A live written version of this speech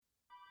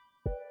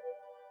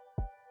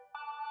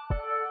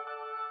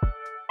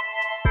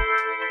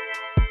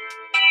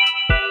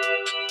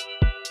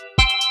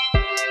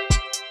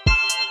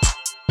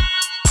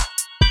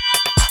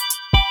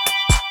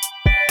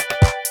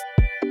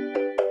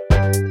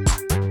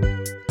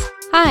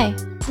Hi,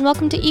 and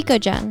welcome to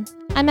EcoGen.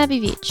 I'm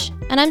Abby Veach,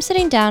 and I'm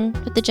sitting down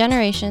with the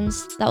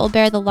generations that will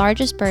bear the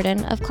largest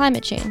burden of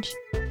climate change.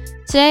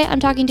 Today, I'm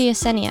talking to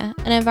Yesenia,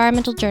 an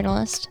environmental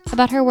journalist,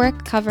 about her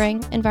work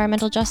covering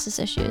environmental justice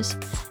issues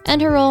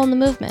and her role in the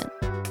movement.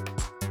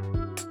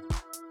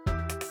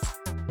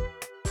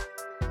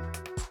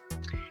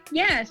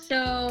 Yeah,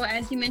 so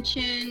as you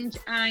mentioned,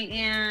 I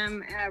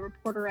am a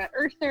reporter at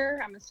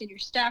Earther. I'm a senior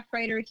staff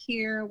writer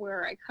here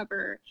where I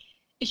cover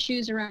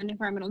issues around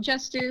environmental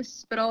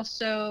justice, but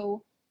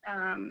also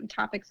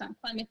topics on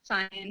climate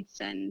science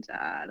and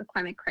the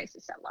climate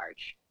crisis at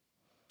large.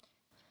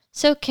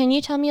 So, can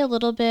you tell me a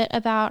little bit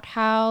about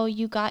how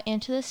you got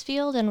into this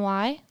field and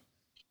why?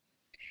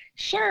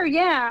 Sure,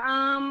 yeah.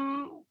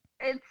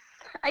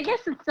 I guess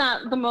it's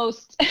not the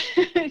most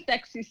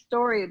sexy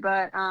story,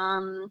 but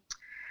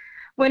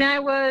when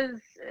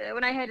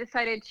I had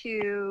decided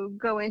to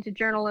go into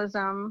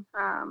journalism,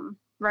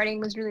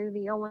 writing was really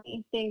the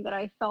only thing that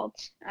I felt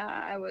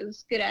I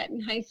was good at in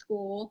high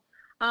school.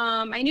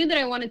 I knew that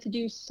I wanted to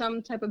do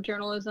some type of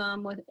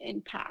journalism with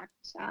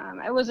impact.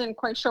 I wasn't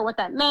quite sure what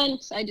that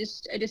meant. I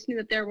just knew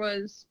that there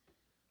was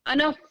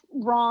enough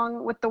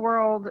wrong with the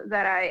world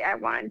that I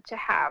wanted to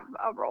have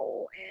a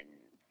role in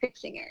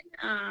fixing it.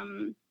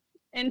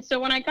 And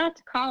so when I got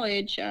to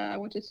college, I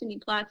went to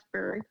SUNY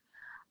Plattsburgh.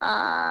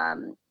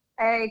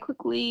 I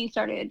quickly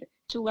started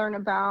to learn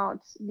about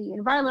the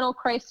environmental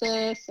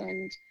crisis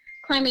and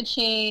climate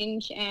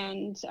change,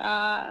 and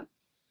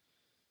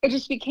it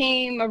just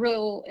became a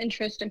real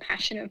interest and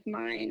passion of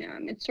mine.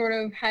 It sort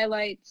of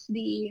highlights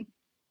the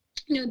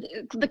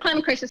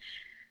climate crisis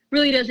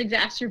really does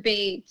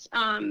exacerbate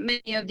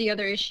many of the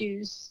other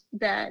issues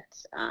that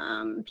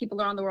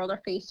people around the world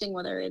are facing,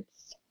 whether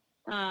it's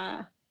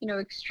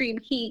extreme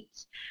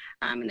heat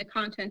in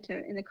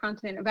the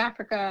continent of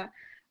Africa,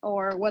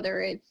 or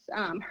whether it's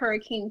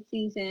hurricane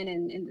season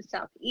in the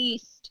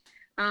southeast,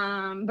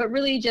 but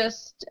really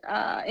just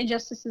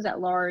injustices at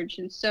large.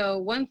 And so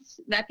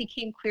once that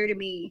became clear to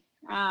me,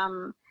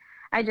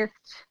 I just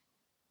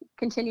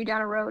continued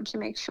down a road to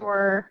make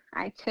sure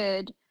I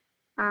could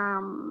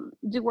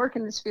do work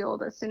in this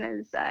field as soon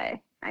as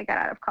I got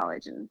out of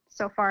college. And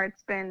so far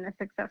it's been a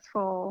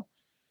successful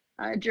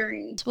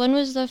journey. So when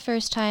was the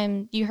first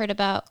time you heard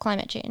about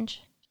climate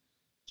change?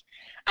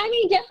 I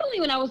mean, definitely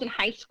when I was in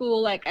high school,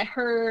 like I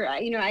heard,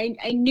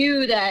 I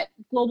knew that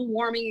global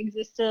warming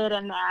existed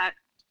and that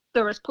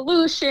there was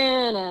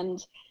pollution,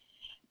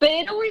 but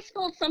it always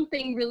felt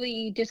something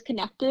really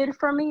disconnected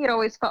from me. It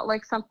always felt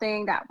like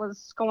something that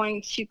was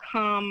going to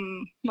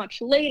come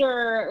much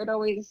later. It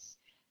always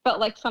felt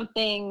like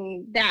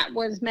something that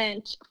was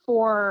meant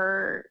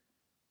for,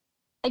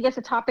 I guess,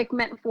 a topic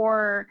meant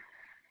for,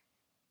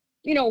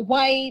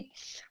 white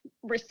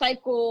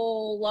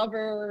recycle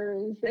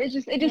lovers.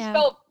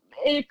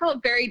 It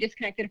felt very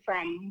disconnected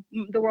from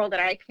the world that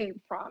I came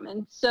from.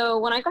 And so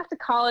when I got to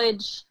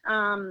college,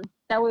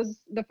 that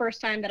was the first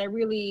time that I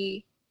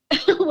really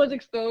was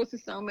exposed to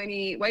so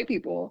many white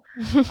people.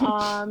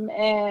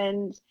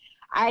 And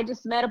I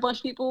just met a bunch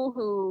of people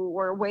who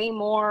were way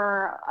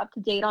more up to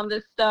date on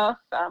this stuff,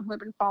 who have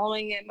been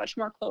following it much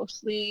more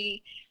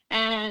closely.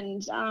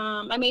 And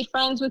I made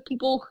friends with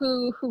people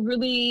who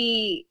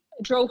really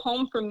drove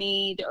home for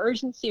me the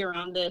urgency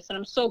around this. And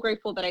I'm so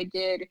grateful that I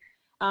did,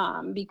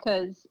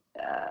 because,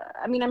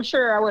 I'm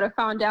sure I would have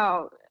found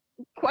out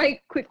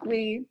quite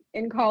quickly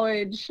in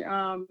college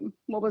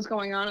what was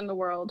going on in the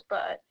world.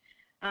 But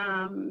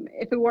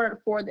if it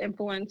weren't for the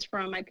influence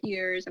from my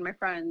peers and my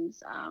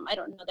friends, I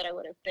don't know that I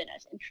would have been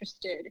as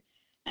interested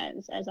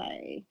as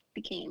I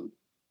became.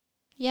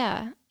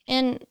 Yeah,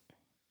 and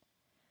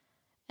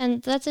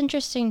that's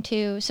interesting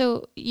too.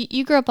 So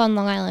you grew up on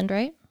Long Island,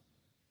 right?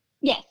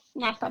 Yes,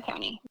 Nassau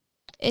County.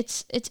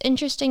 It's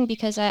interesting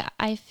because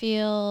I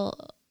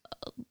feel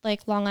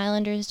like Long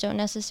Islanders don't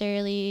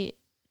necessarily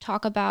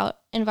talk about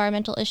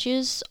environmental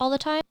issues all the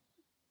time,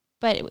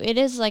 but it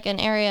is like an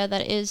area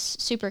that is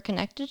super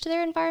connected to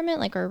their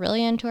environment. Like we're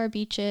really into our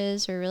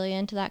beaches, we're really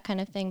into that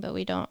kind of thing, but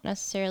we don't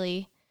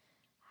necessarily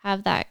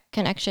have that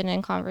connection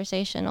and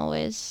conversation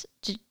always.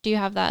 Do you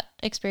have that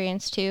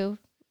experience too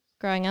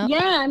growing up?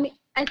 Yeah,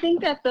 I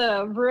think that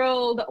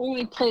the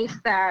only place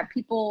that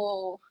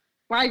people,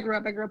 where I grew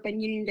up in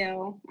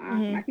Uniondale.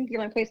 I think the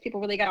only place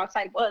people really got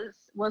outside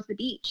was the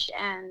beach.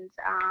 And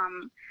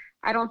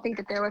I don't think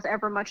that there was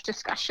ever much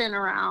discussion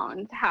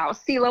around how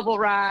sea level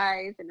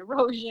rise and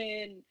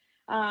erosion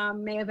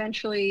may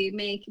eventually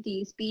make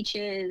these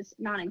beaches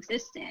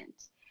non-existent.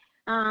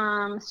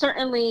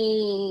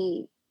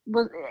 Certainly,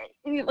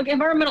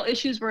 environmental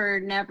issues were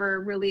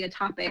never really a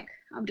topic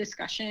of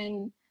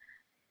discussion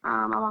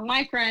among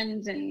my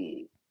friends,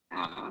 and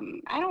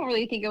I don't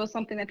really think it was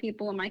something that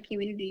people in my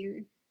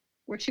community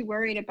were too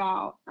worried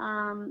about.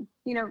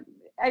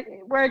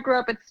 Where I grew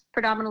up, it's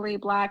predominantly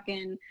Black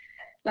and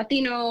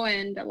Latino,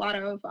 and a lot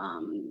of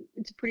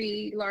it's a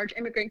pretty large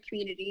immigrant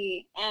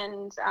community.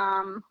 And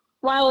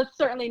while it's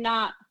certainly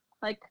not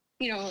like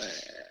a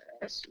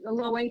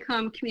low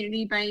income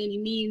community by any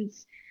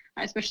means,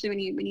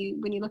 especially when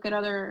you look at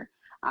other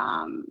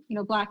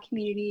Black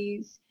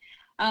communities,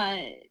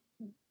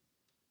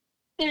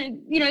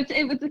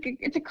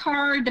 it's a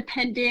car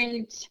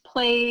dependent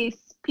place.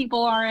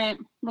 People aren't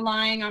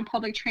relying on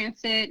public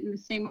transit in the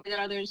same way that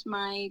others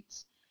might.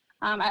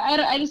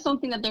 I just don't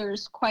think that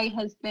there's quite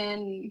has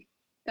been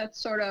that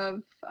sort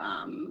of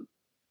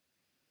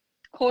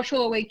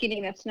cultural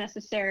awakening that's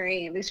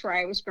necessary, at least where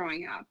I was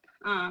growing up,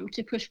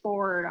 to push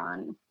forward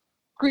on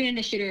green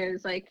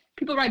initiatives. Like,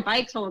 people ride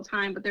bikes all the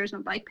time, but there's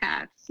no bike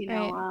paths,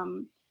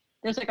 Right.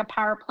 there's like a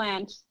power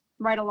plant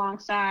right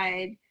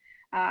alongside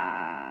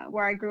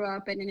where I grew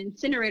up, and an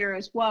incinerator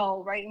as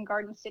well, right in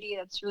Garden City,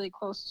 that's really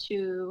close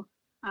to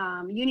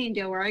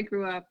Uniondale, where I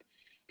grew up.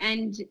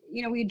 And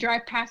we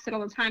drive past it all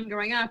the time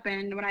growing up.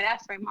 And when I'd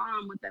ask my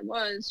mom what that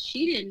was,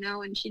 she didn't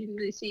know, and she didn't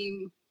really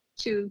seem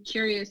too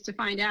curious to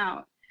find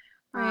out.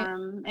 Right.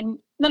 And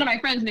none of my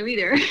friends knew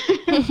either.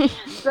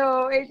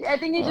 So I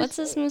think it What's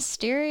just, this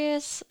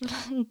mysterious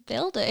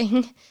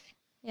building?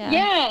 Yeah.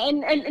 yeah,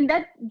 and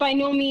that by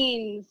no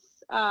means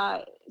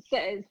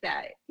says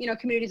that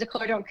communities of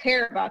color don't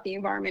care about the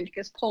environment,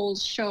 because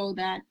polls show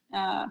that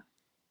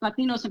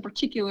Latinos in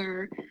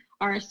particular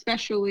are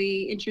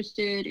especially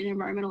interested in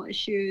environmental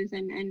issues,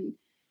 and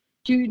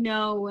do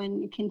know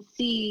and can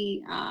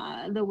see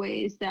the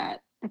ways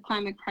that the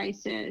climate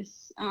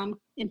crisis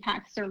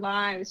impacts their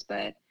lives.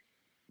 But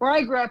where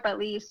I grew up, at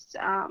least,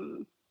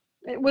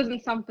 it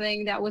wasn't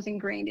something that was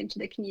ingrained into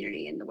the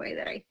community in the way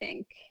that I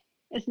think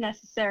is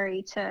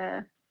necessary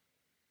to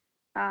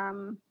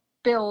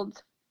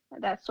build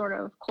that sort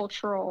of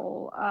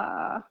cultural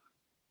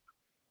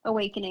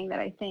awakening that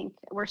I think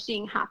we're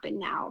seeing happen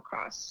now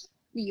across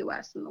the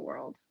U.S. and the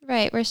world.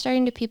 Right. We're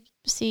starting to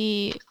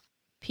see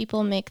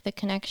people make the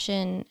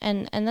connection,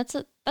 and that's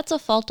a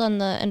fault on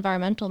the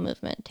environmental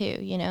movement too,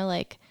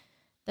 like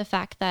the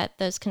fact that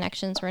those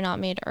connections were not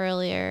made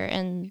earlier,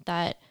 and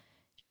that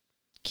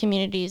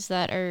communities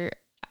that are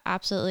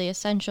absolutely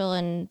essential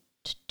and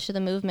to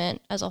the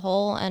movement as a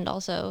whole, and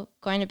also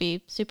going to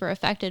be super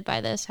affected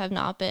by this, have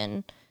not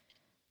been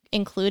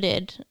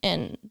included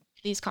in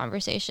these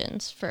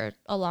conversations for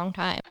a long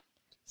time.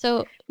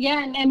 So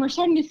yeah, and we're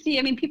starting to see,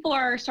 I mean, people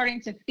are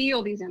starting to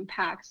feel these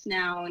impacts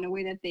now in a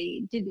way that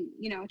they didn't,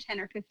 10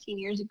 or 15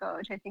 years ago,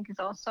 which I think is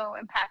also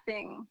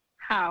impacting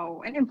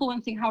how and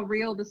influencing how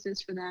real this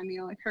is for them,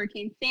 like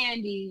Hurricane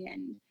Sandy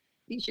and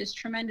these just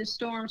tremendous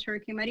storms,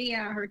 Hurricane Maria,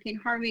 Hurricane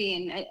Harvey,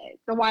 and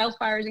the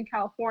wildfires in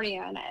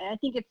California. And I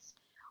think it's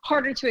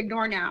harder to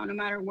ignore now, no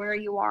matter where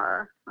you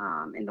are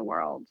in the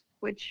world,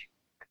 which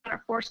kind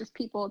of forces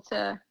people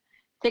to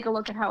take a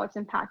look at how it's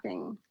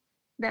impacting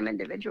them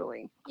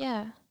individually.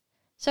 yeah.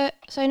 So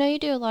I know you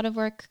do a lot of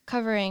work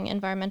covering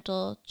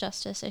environmental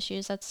justice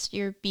issues. That's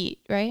your beat,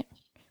 right?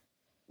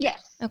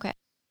 Yes. Okay.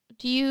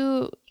 Do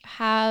you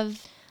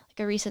have like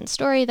a recent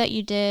story that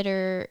you did,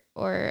 or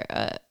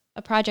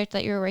a project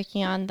that you were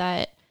working on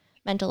that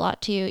meant a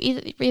lot to you,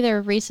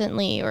 either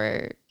recently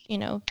or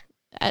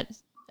at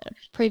a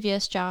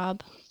previous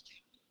job?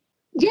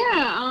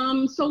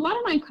 Yeah, so a lot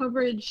of my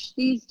coverage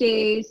these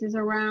days is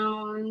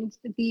around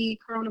the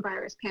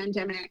coronavirus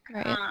pandemic,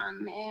 Right.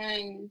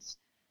 and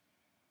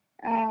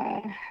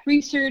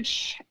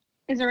research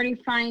is already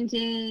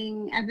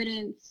finding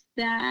evidence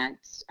that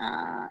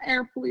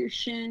air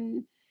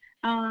pollution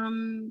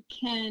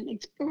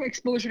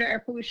exposure to air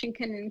pollution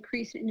can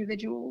increase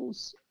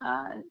individuals'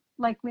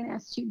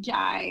 likeliness to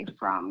die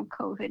from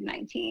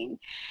COVID-19.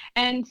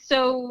 And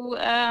so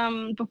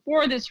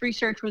before this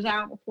research was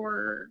out,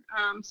 before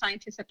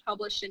scientists had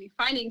published any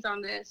findings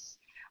on this,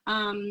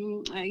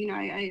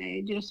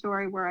 I did a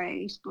story where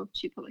I spoke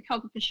to public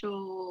health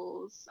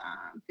officials,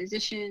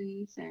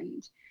 physicians,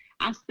 and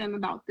asked them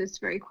about this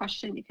very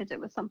question, because it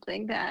was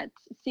something that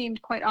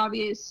seemed quite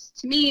obvious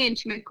to me and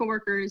to my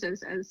coworkers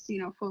as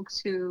folks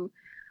who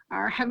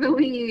are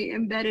heavily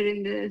embedded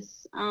in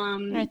this.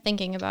 Or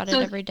thinking about it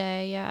every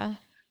day. Yeah.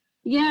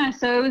 Yeah.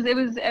 So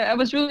I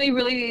was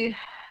really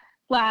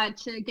glad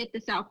to get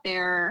this out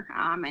there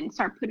and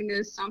start putting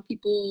this on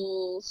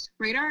people's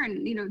radar.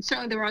 And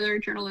certainly there were other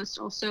journalists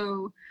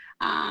also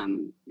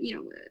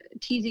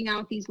teasing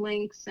out these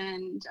links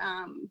and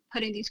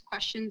putting these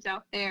questions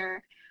out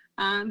there.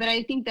 But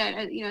I think that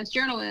as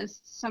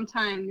journalists,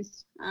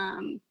 sometimes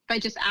by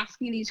just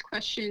asking these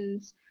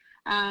questions,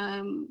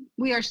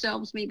 we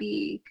ourselves may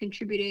be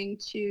contributing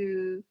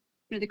to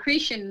the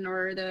creation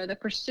or the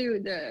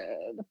pursuit,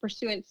 the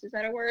pursuance, is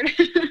that a word?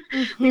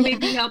 We may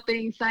be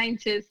helping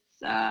scientists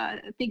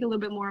think a little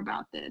bit more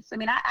about this. I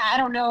mean, I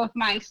don't know if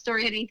my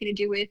story had anything to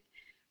do with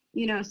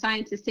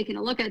scientists taking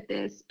a look at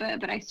this,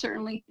 but I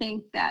certainly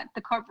think that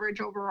the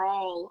coverage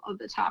overall of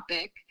the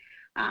topic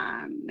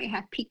may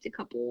have piqued a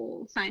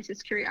couple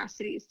scientists'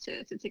 curiosities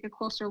to take a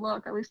closer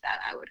look. At least that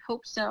I would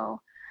hope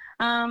so.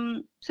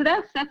 So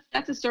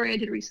that's a story I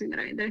did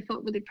recently that I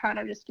felt really proud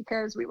of, just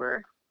because we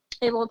were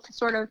able to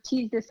sort of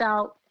tease this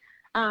out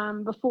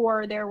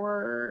before there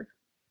were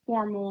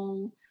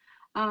formal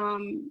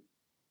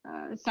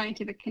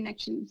scientific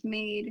connections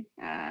made,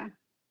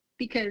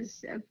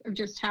 because of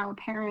just how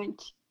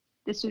apparent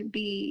this would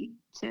be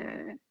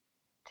to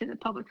the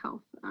public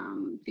health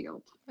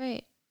field.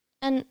 Right.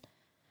 And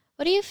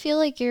What do you feel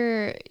like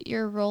your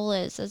role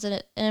is as an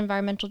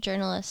environmental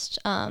journalist?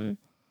 This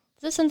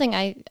is something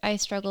I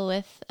struggle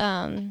with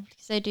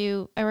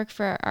because I work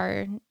for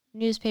our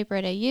newspaper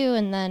at AU,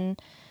 and then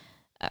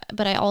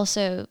but I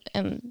also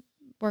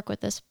work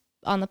with this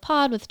on the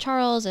pod with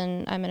Charles,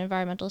 and I'm an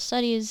environmental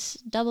studies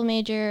double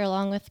major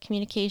along with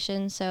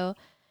communication. So,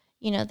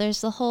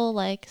 there's the whole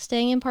like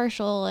staying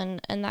impartial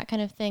and that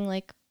kind of thing.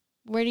 Like,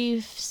 where do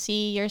you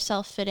see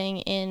yourself fitting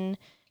in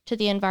to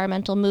the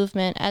environmental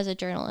movement as a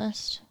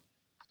journalist?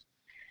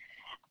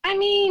 I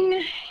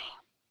mean,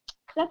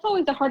 that's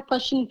always a hard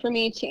question for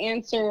me to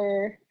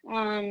answer.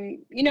 I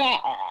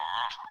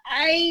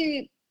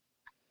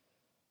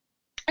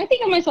I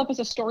think of myself as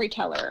a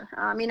storyteller.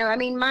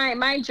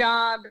 My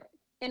job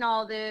in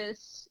all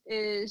this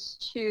is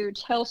to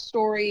tell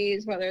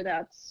stories, whether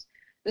that's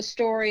the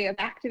story of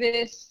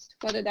activists,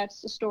 whether that's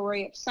the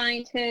story of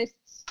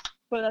scientists,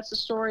 whether that's the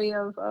story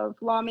of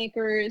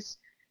lawmakers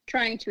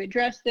trying to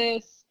address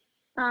this.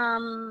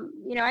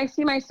 I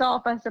see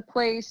myself as a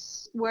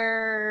place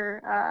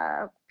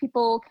where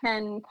people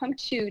can come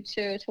to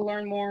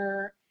learn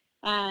more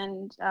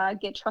and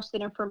get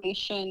trusted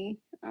information,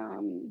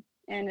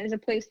 and as a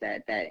place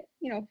that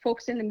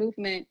folks in the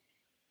movement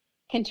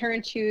can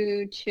turn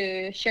to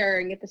share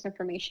and get this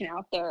information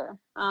out there.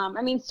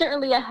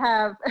 Certainly I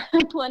have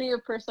plenty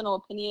of personal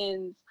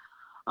opinions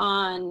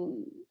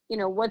on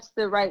what's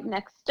the right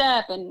next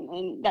step,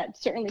 and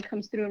that certainly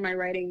comes through in my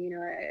writing.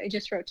 I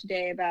just wrote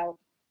today about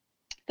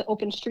the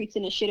Open Streets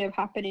Initiative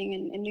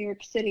happening in New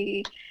York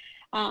City.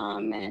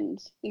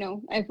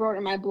 I've wrote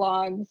in my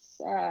blogs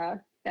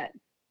that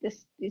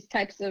these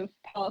types of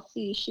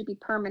policies should be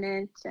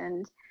permanent.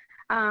 And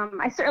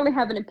I certainly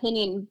have an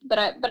opinion, but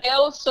I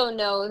also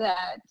know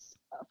that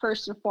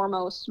first and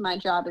foremost, my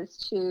job is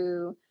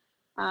to,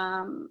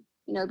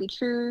 be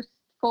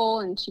truthful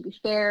and to be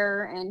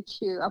fair and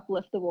to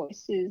uplift the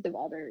voices of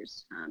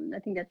others. I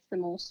think that's the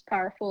most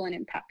powerful and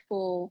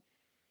impactful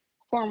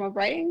form of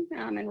writing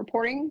and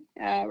reporting,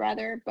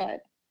 rather.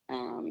 But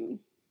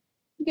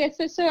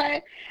so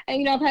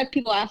I've had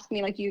people ask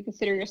me, like, do you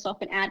consider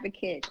yourself an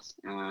advocate?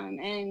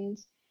 And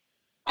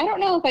I don't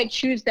know if I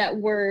choose that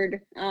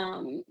word,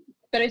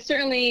 but I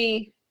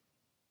certainly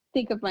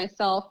think of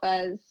myself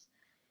as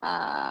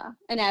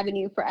an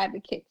avenue for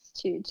advocates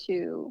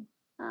to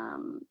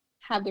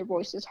have their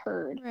voices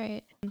heard.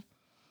 Right.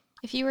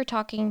 If you were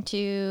talking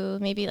to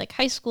maybe like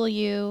high school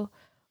you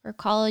or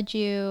college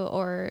you,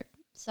 or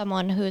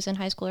someone who is in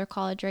high school or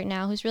college right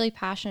now who's really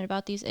passionate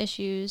about these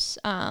issues,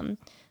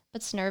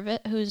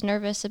 who's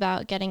nervous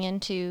about getting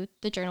into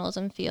the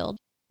journalism field,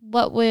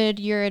 what would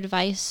your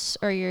advice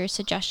or your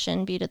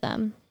suggestion be to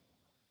them?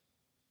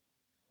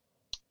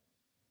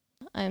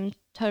 I'm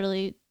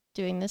totally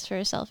doing this for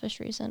a selfish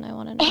reason. I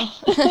want to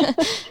know.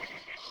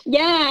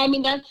 Yeah, I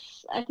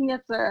think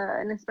that's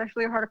an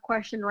especially hard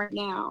question right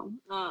now,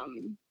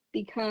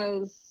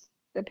 because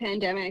the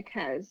pandemic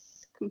has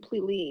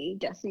completely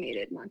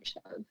decimated much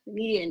of the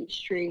media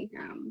industry.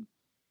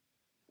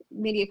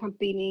 Media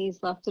companies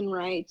left and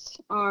right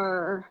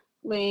are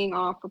laying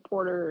off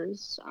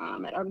reporters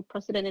at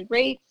unprecedented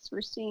rates.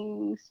 We're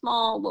seeing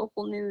small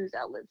local news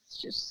outlets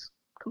just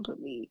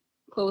completely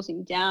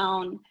closing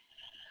down.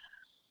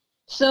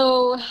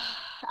 So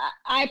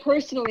I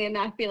personally am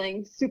not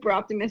feeling super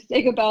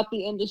optimistic about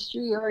the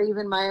industry or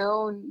even my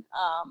own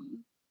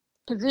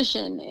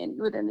position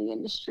within the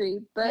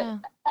industry. But yeah.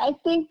 I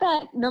think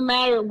that no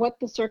matter what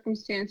the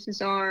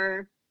circumstances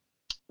are,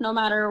 no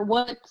matter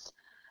what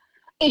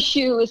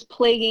issue is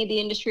plaguing the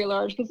industry at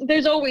large, because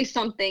there's always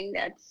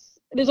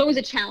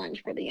a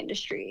challenge for the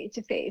industry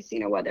to face,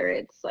 whether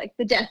it's like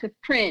the death of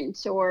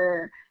print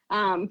or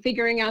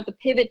figuring out the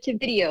pivot to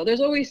video.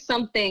 There's always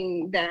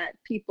something that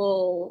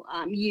people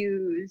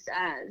use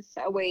as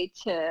a way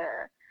to,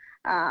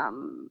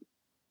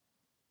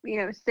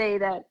 say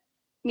that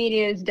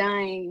media is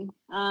dying.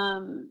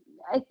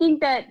 I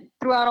think that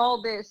throughout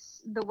all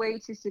this, the way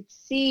to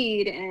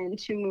succeed and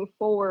to move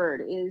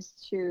forward is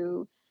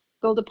to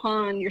build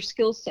upon your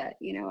skill set.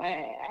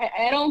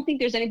 I don't think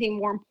there's anything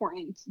more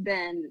important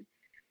than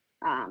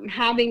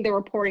having the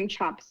reporting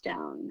chops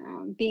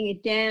down, being a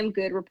damn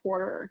good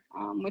reporter,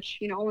 which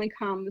only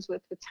comes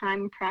with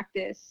time and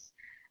practice,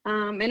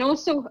 and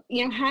also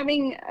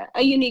having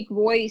a unique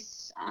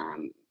voice,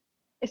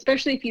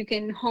 especially if you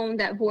can hone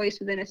that voice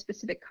within a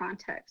specific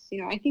context.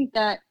 I think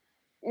that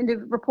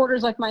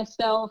reporters like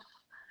myself,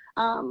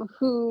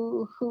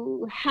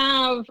 who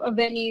have a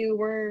venue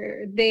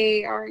where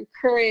they are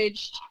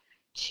encouraged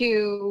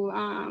to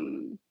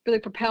really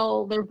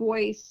propel their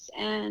voice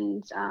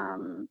and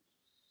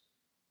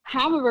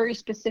have a very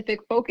specific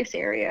focus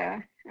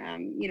area,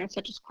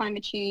 such as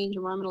climate change,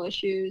 environmental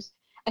issues.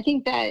 I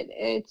think that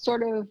it's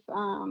sort of,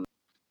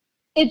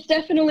 it's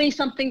definitely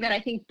something that I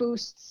think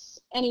boosts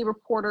any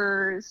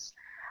reporter's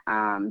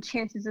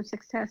chances of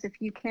success if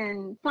you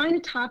can find a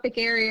topic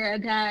area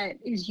that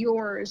is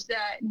yours,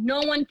 that no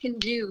one can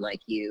do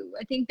like you.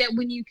 I think that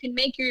when you can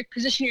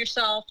position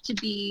yourself to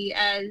be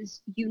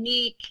as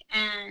unique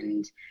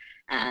and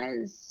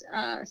as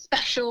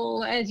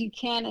special as you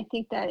can. I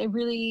think that it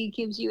really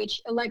gives you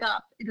a leg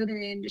up within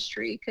the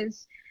industry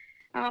because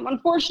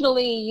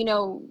unfortunately, you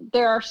know,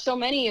 there are so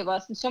many of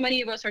us and so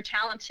many of us are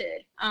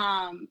talented.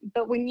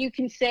 But when you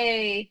can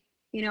say,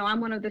 you know,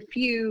 I'm one of the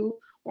few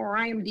or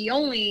I am the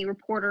only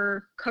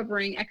reporter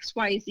covering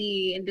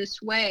XYZ in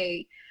this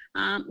way,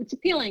 it's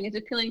appealing. It's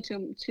appealing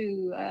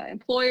to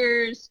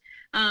employers.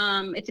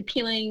 It's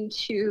appealing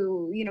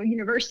to, you know,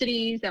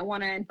 universities that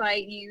want to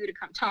invite you to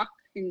come talk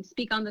and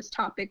speak on this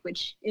topic,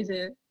 which is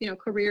a, you know,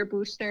 career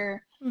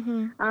booster.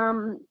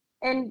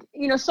 And,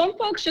 you know, some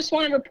folks just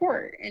want to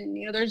report, and,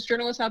 you know, there's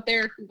journalists out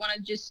there who want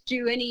to just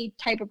do any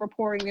type of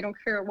reporting. They don't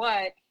care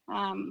what.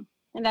 And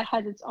that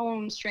has its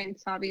own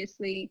strengths,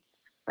 obviously.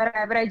 But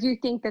I do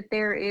think that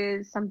there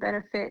is some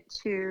benefit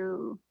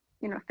to,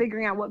 you know,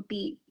 figuring out what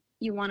beat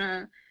you want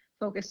to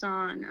focus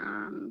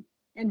on,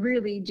 and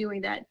really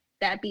doing that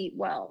beat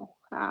well,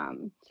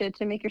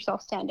 to make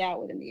yourself stand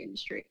out within the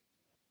industry.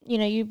 You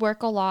know, you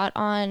work a lot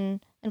on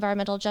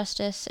environmental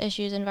justice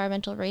issues,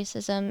 environmental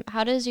racism.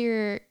 How does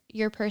your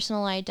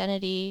personal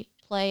identity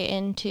play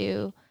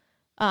into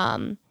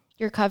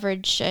your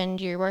coverage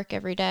and your work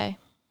every day?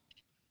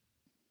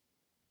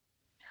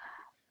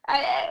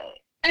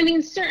 I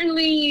mean,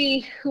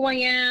 certainly who I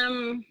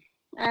am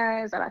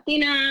as a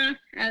Latina,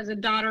 as a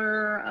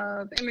daughter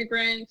of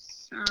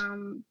immigrants.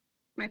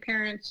 My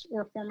parents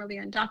were formerly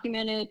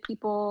undocumented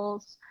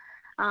peoples.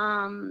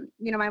 You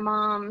know, my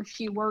mom,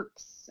 she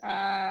works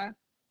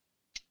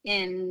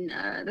in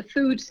the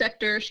food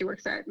sector. She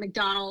works at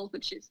McDonald's,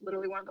 which is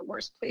literally one of the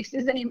worst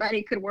places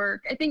anybody could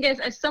work. I think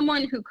as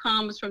someone who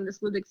comes from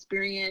this lived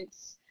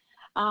experience,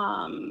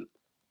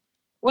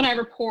 when I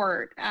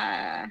report,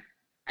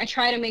 I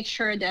try to make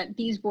sure that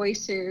these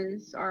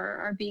voices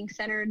are being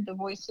centered, the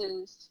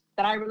voices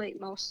that I relate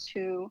most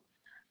to.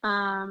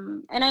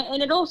 And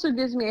it also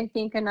gives me, I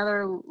think,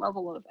 another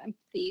level of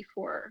empathy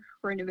for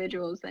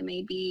individuals that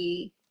may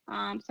be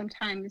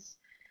sometimes,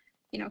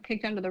 you know,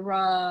 kicked under the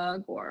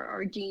rug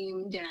or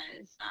deemed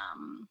as,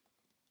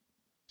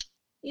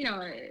 you know,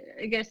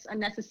 I guess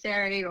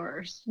unnecessary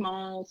or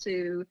small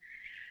to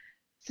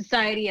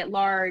society at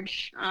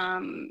large.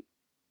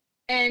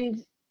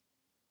 And,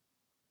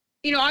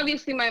 you know,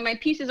 obviously my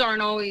pieces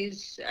aren't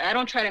always, I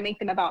don't try to make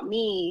them about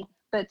me,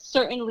 but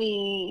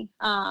certainly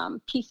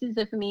pieces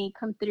of me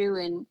come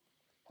through in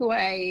who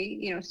I,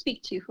 you know,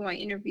 speak to, who I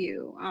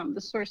interview, the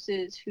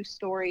sources whose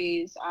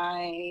stories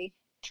I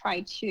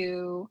try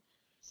to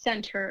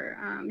center.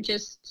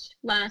 Just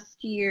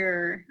last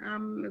year,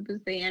 it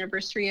was the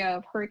anniversary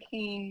of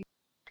hurricane.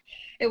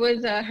 It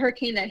was a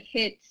hurricane that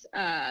hit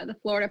the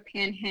Florida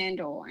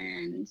Panhandle,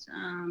 and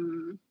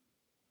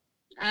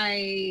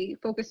I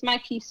focused my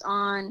piece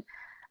on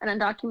an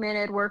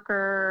undocumented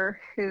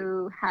worker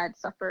who had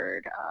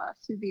suffered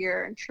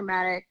severe and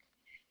traumatic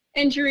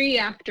injury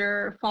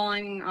after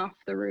falling off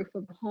the roof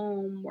of a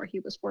home where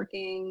he was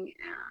working.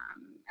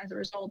 As a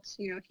result,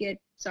 you know, he had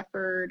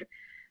suffered,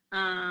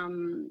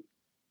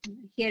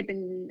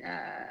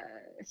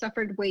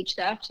 suffered wage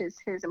theft.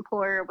 His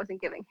employer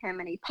wasn't giving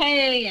him any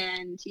pay,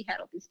 and he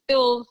had all these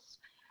bills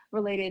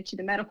related to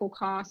the medical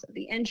costs of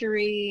the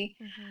injury.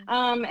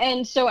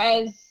 And so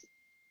as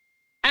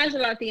a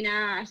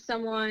Latina, as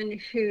someone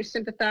who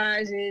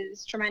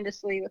sympathizes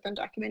tremendously with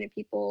undocumented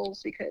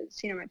peoples, because,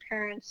 you know, my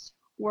parents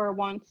were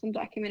once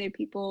undocumented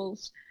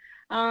peoples,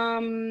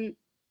 I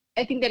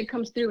think that it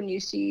comes through when you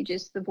see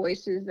just the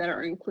voices that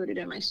are included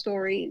in my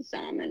stories.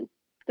 And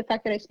the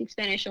fact that I speak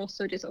Spanish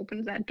also just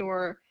opens that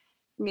door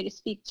for me to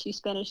speak to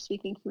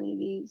Spanish-speaking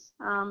communities.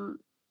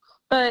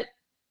 But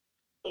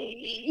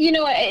you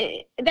know,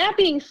 that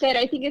being said,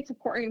 I think it's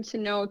important to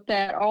note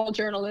that all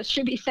journalists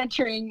should be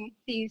centering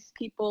these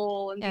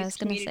people and these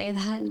communities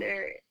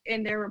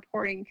in their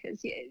reporting, because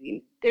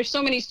there's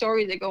so many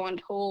stories that go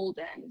untold,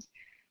 and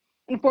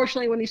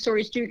unfortunately, when these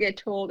stories do get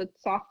told,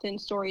 it's often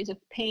stories of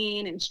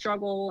pain and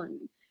struggle and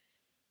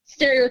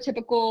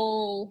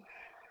stereotypical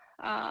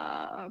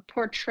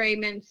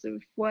portrayals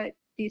of what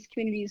these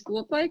communities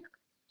look like,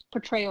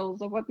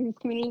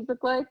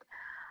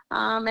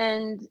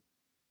 and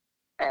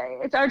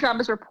it's our job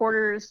as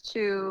reporters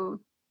to,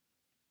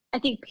 I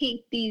think,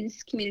 paint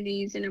these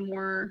communities in a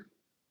more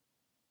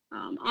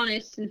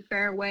honest and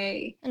fair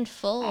way. And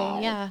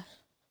full, yeah.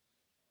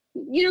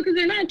 You know, because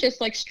they're not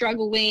just like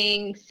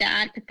struggling,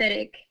 sad,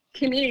 pathetic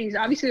communities.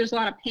 Obviously, there's a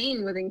lot of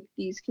pain within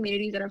these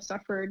communities that have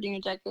suffered, you know,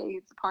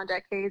 decades upon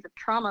decades of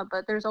trauma,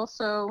 but there's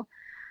also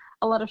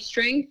a lot of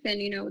strength.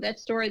 And, you know, that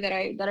story that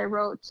I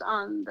wrote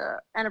on the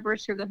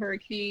anniversary of the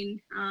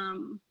hurricane,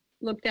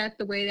 looked at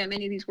the way that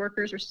many of these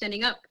workers were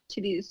standing up to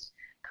these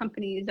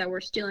companies that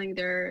were stealing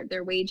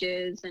their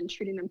wages and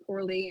treating them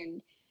poorly.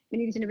 And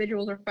many of these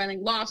individuals are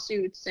filing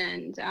lawsuits.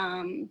 And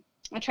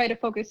I try to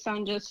focus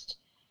on just,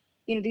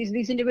 you know,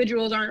 these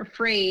individuals aren't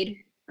afraid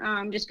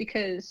just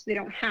because they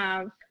don't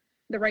have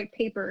the right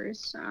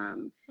papers.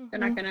 They're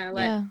not going to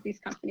let these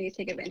companies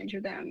take advantage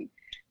of them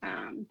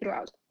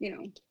throughout, you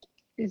know,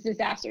 these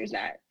disasters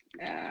that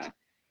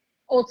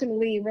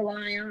ultimately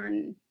rely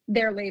on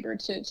their labor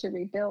to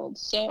rebuild.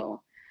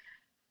 So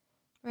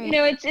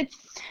Right.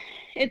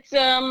 It's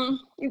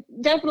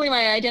definitely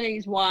my identity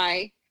is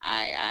why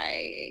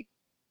I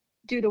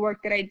do the work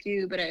that I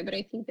do, but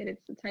I think that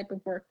it's the type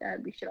of work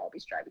that we should all be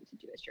striving to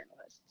do as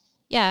journalists.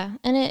 Yeah,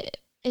 and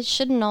it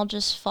shouldn't all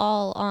just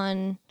fall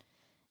on,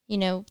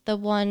 the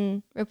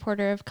one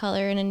reporter of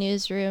color in a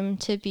newsroom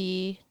to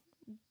be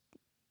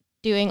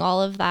doing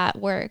all of that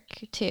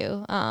work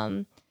too.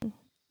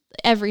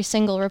 Every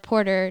single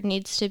reporter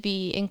needs to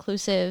be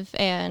inclusive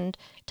and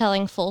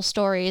telling full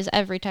stories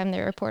every time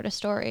they report a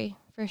story,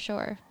 for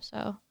sure.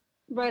 So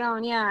Right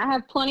on. Yeah, I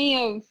have plenty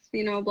of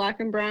black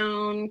and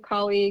brown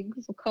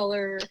colleagues of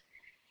color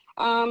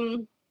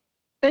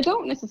that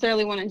don't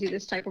necessarily want to do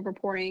this type of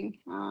reporting,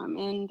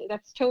 and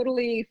that's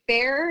totally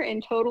fair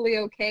and totally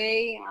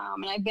okay.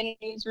 And I've been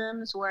in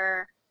newsrooms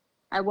where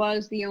I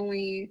was the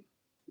only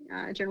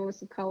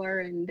journalist of color,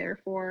 and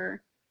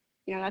therefore,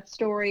 that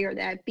story or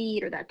that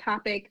beat or that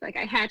topic, like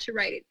I had to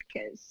write it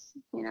because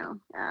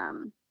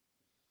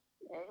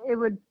it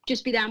would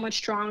just be that much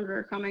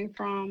stronger coming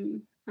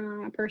from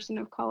a person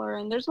of color.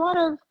 And there's a lot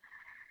of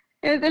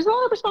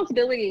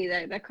responsibility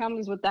that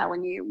comes with that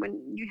when you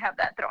have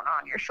that thrown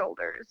on your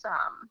shoulders.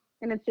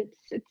 And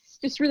it's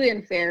just really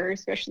unfair,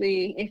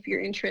 especially if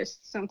your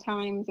interests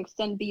sometimes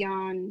extend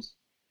beyond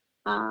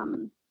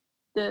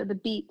the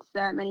beats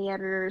that many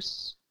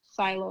editors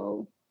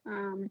silo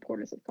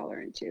reporters of color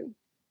into.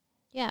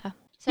 yeah.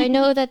 So I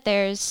know that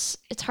it's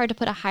hard to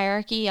put a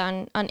hierarchy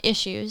on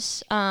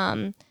issues,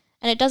 and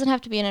it doesn't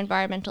have to be an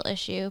environmental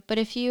issue. But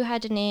if you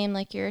had to name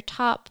like your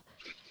top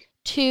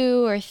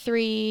 2 or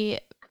 3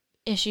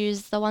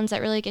 issues, the ones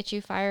that really get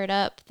you fired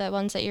up, the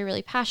ones that you're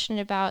really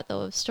passionate about,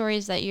 the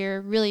stories that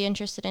you're really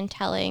interested in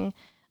telling,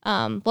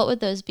 what would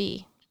those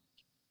be?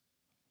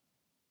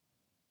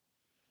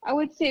 I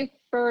would say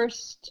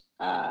first,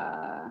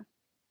 it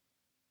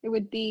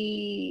would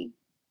be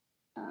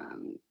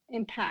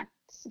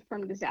impacts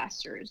from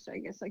disasters. I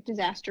guess like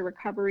disaster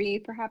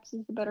recovery, perhaps,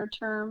 is the better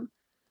term.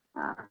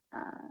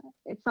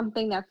 It's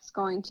something that's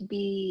going to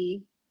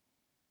be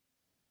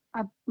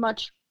a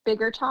much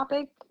bigger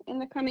topic in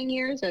the coming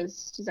years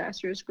as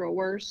disasters grow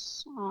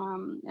worse,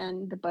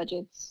 and the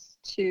budgets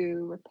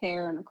to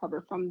repair and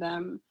recover from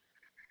them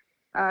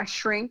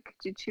shrink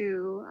due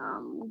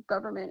to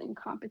government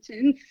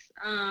incompetence.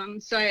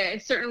 So I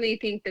certainly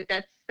think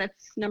that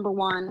that's number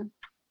one.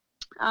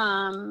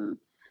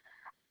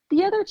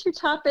 The other 2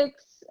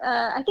 topics,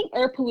 I think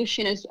air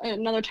pollution is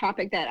another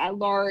topic that at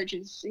large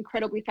is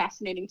incredibly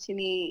fascinating to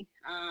me,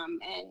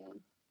 and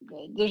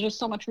there's just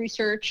so much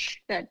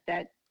research that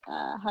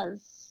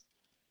has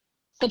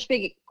such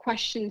big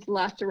questions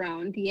left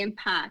around the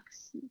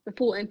impacts, the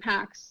full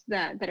impacts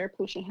that air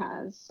pollution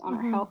has on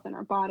our health and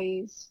our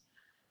bodies.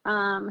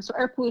 So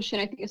air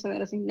pollution, I think, is something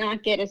that does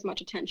not get as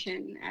much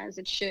attention as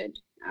it should,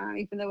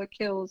 even though it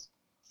kills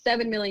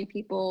 7 million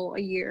people a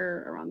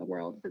year around the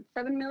world. Is it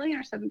 7 million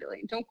or 7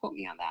 billion? Don't quote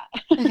me on that.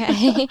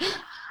 Okay.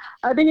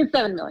 I think it's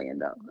 7 million,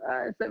 though.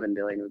 7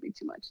 billion would be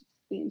too much. It's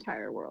the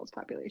entire world's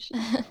population.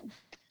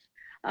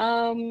 So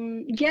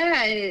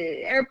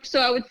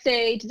I would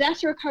say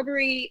disaster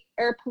recovery,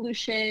 air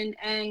pollution,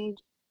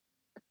 and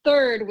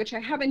third, which I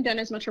haven't done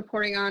as much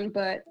reporting on,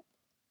 but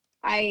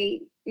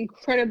I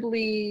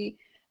incredibly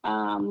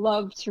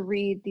love to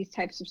read these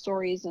types of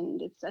stories,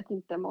 and it's, I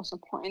think, the most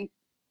important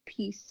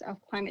piece of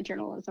climate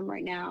journalism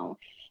right now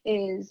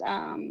is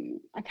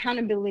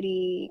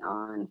accountability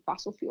on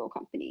fossil fuel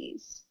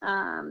companies.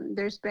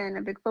 There's been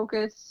a big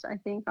focus, I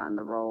think, on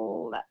the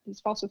role that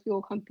these fossil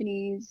fuel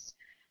companies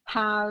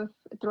have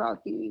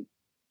throughout the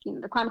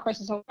climate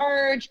crisis at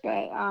large,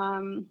 but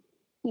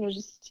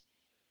just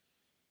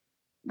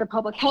the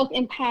public health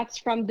impacts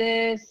from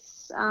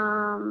this,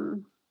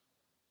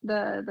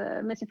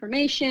 the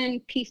misinformation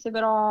piece of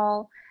it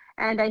all.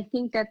 And I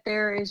think that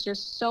there is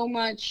just so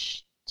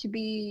much to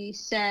be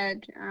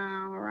said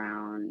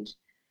around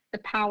the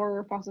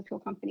power fossil fuel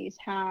companies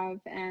have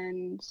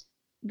and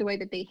the way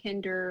that they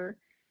hinder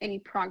any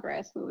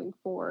progress moving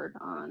forward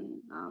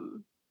on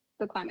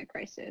the climate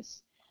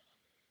crisis.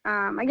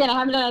 Again, I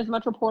haven't done as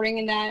much reporting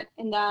in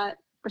that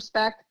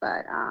respect,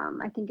 but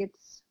I think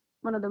it's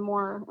one of the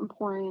more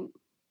important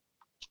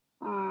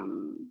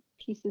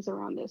pieces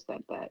around this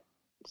that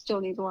still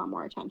needs a lot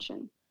more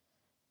attention.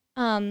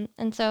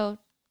 And so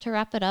to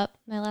wrap it up,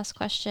 my last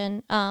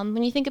question,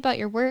 when you think about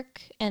your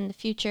work and the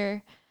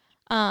future,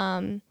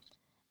 and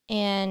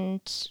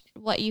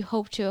what you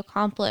hope to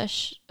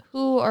accomplish,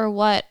 who or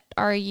what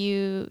are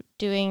you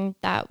doing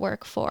that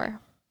work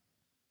for?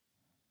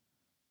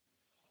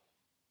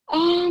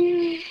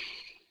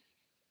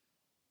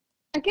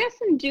 I guess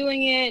I'm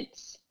doing it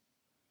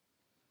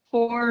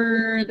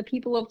for the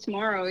people of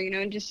tomorrow,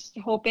 just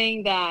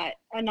hoping that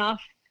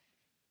enough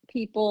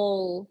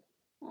people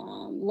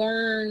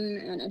learn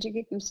and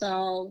educate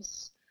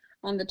themselves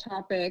on the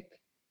topic,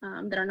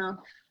 that enough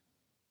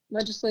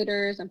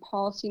legislators and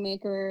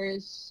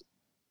policymakers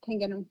can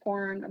get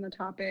informed on the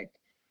topic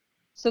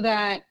so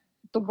that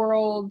the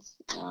world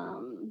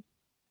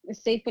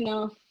is safe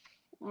enough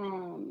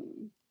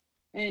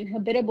and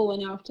habitable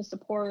enough to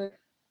support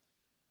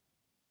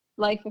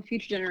life of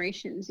future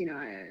generations.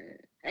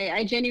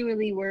 I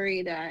genuinely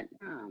worry that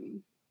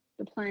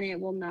the planet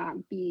will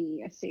not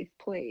be a safe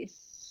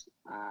place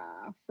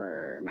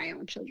for my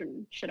own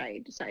children should I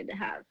decide to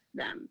have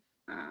them.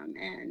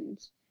 And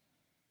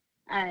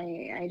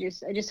I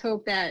just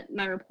hope that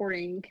my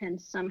reporting can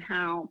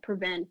somehow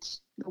prevent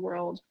the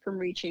world from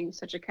reaching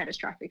such a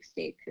catastrophic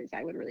state, because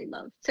I would really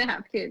love to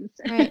have kids.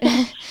 Right.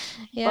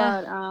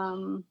 Yeah.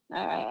 But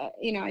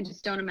I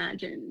just don't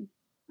imagine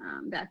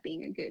that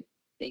being a good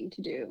thing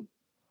to do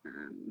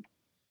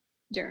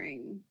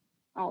during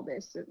all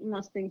this,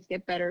 unless things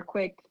get better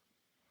quick.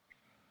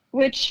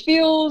 Which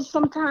feels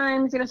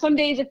sometimes, some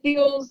days it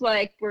feels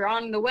like we're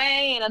on the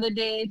way, and other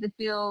days it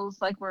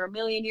feels like we're a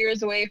million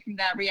years away from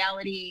that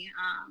reality.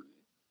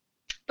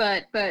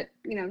 But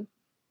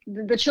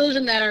the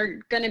children that are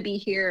going to be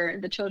here,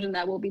 the children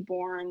that will be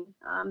born,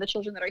 the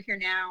children that are here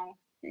now,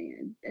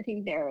 I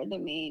think they're the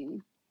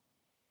main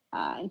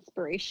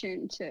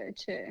inspiration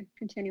to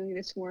continuing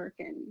this work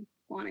and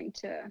wanting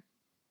to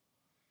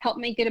help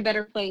make it a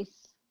better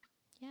place.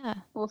 Yeah.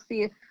 We'll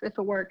see if it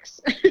works.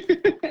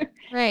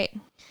 Right.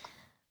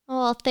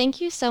 Well,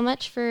 thank you so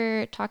much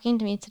for talking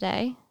to me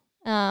today.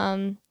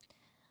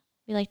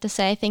 We like to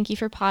say thank you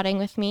for potting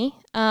with me.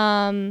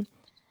 And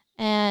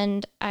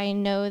I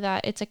know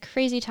that it's a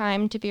crazy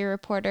time to be a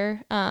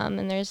reporter,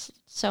 and there's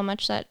so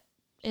much that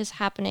is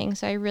happening.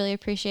 So I really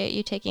appreciate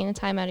you taking the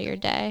time out of your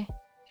day.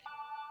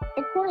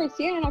 Of course.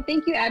 Yeah. No,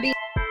 thank you, Abby.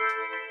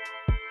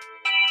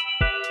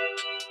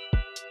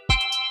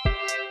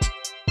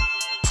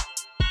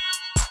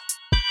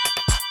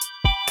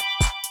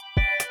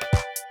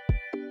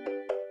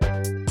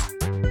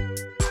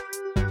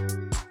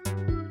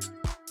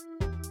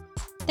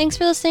 Thanks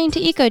for listening to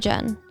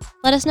EcoGen.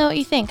 Let us know what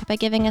you think by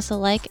giving us a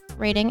like,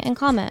 rating, and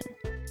comment.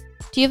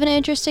 Do you have an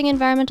interesting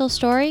environmental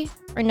story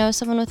or know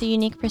someone with a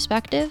unique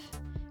perspective?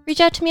 Reach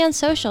out to me on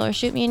social or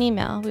shoot me an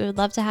email. We would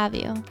love to have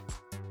you.